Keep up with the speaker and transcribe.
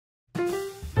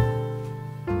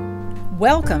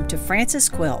Welcome to Francis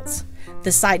Quilts,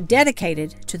 the site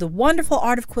dedicated to the wonderful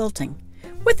art of quilting,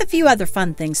 with a few other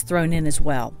fun things thrown in as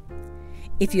well.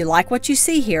 If you like what you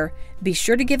see here, be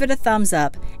sure to give it a thumbs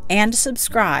up and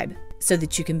subscribe so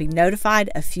that you can be notified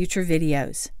of future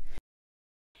videos.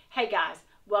 Hey guys,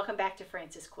 welcome back to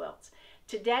Francis Quilts.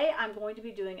 Today I'm going to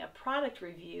be doing a product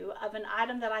review of an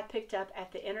item that I picked up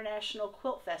at the International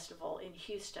Quilt Festival in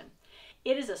Houston.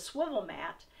 It is a swivel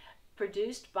mat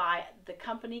produced by the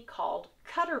company called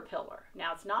Cutterpillar.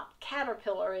 Now it's not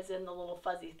Caterpillar as in the little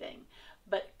fuzzy thing,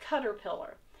 but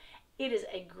Cutterpillar. It is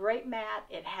a great mat.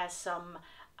 It has some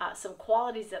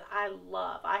qualities that I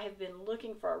love. I have been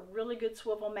looking for a really good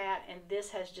swivel mat, and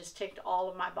this has just ticked all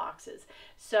of my boxes.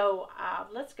 So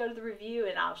let's go to the review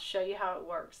and I'll show you how it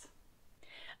works.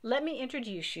 Let me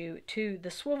introduce you to the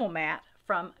swivel mat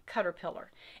from Cutterpillar.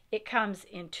 It comes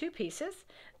in two pieces.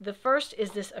 The first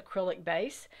is this acrylic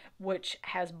base, which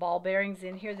has ball bearings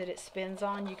in here that it spins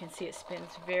on. You can see it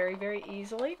spins very, very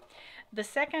easily. The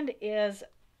second is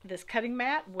this cutting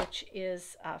mat, which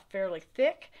is fairly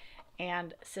thick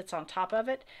and sits on top of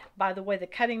it. By the way, the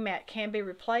cutting mat can be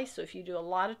replaced, so if you do a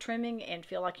lot of trimming and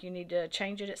feel like you need to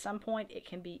change it at some point, it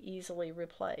can be easily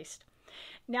replaced.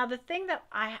 Now, the thing that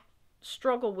I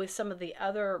struggle with some of the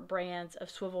other brands of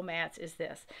swivel mats is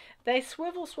this. They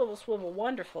swivel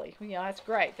wonderfully. You know, that's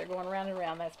great. They're going around and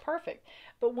around. That's perfect.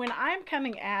 But when I'm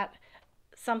coming at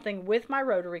something with my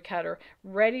rotary cutter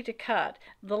ready to cut,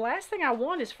 the last thing I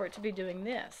want is for it to be doing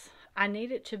this. I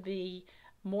need it to be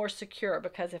more secure,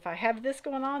 because if I have this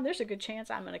going on, there's a good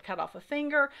chance I'm going to cut off a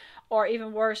finger, or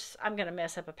even worse, I'm going to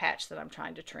mess up a patch that I'm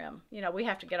trying to trim. You know, we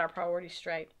have to get our priorities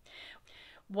straight.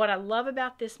 What I love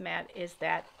about this mat is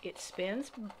that it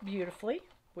spins beautifully,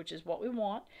 which is what we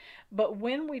want, but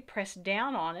when we press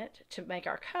down on it to make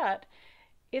our cut,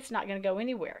 it's not going to go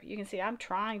anywhere. You can see I'm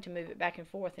trying to move it back and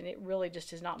forth, and it really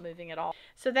just is not moving at all.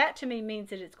 So that to me means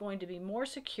that it's going to be more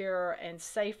secure and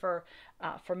safer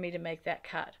for me to make that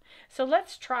cut. So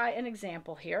let's try an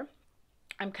example here.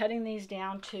 I'm cutting these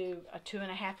down to a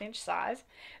 2.5 inch size.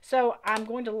 So I'm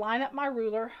going to line up my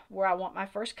ruler where I want my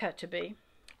first cut to be.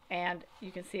 And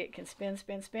you can see it can spin,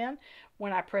 spin, spin.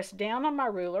 When I press down on my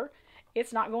ruler,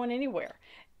 it's not going anywhere.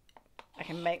 I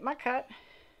can make my cut.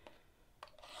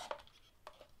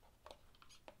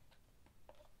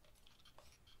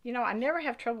 You know, I never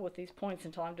have trouble with these points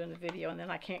until I'm doing the video, and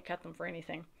then I can't cut them for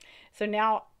anything. So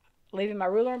now, leaving my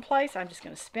ruler in place, I'm just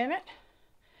going to spin it.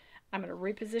 I'm going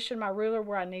to reposition my ruler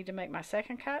where I need to make my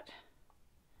second cut.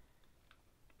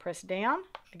 Press down.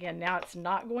 Again, now it's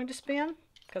not going to spin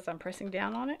because I'm pressing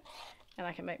down on it, and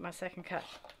I can make my second cut.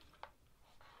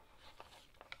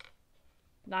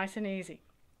 Nice and easy.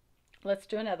 Let's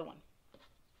do another one.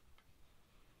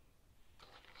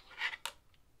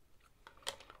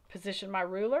 Position my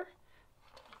ruler,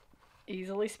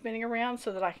 easily spinning around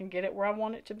so that I can get it where I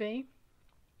want it to be.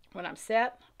 When I'm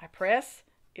set, I press.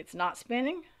 It's not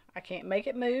spinning. I can't make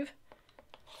it move.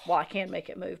 Well, I can make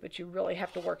it move, but you really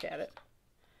have to work at it.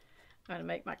 I'm going to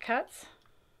make my cuts.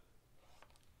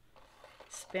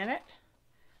 Spin it,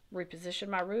 reposition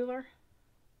my ruler,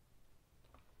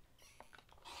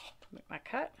 make my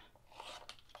cut,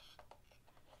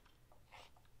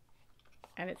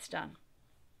 and it's done.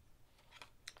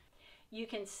 You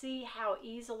can see how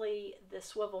easily the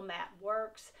swivel mat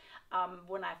works.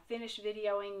 When I finished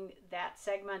videoing that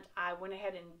segment, I went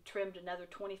ahead and trimmed another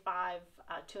 25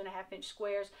 2.5 inch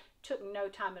squares. Took no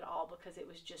time at all because it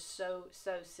was just so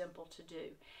simple to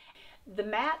do. The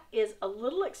mat is a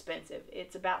little expensive.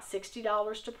 It's about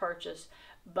 $60 to purchase,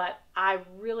 but I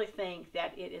really think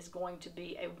that it is going to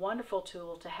be a wonderful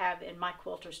tool to have in my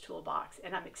quilter's toolbox,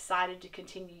 and I'm excited to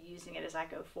continue using it as I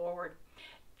go forward.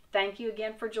 Thank you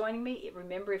again for joining me.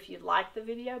 Remember, if you liked the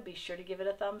video, be sure to give it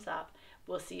a thumbs up.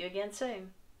 We'll see you again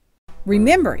soon.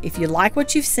 Remember, if you like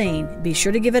what you've seen, be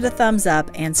sure to give it a thumbs up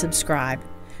and subscribe.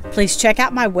 Please check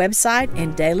out my website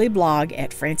and daily blog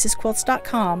at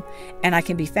francisquilts.com, and I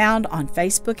can be found on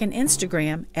Facebook and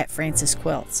Instagram at Francis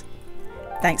Quilts.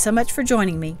 Thanks so much for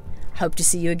joining me. Hope to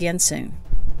see you again soon.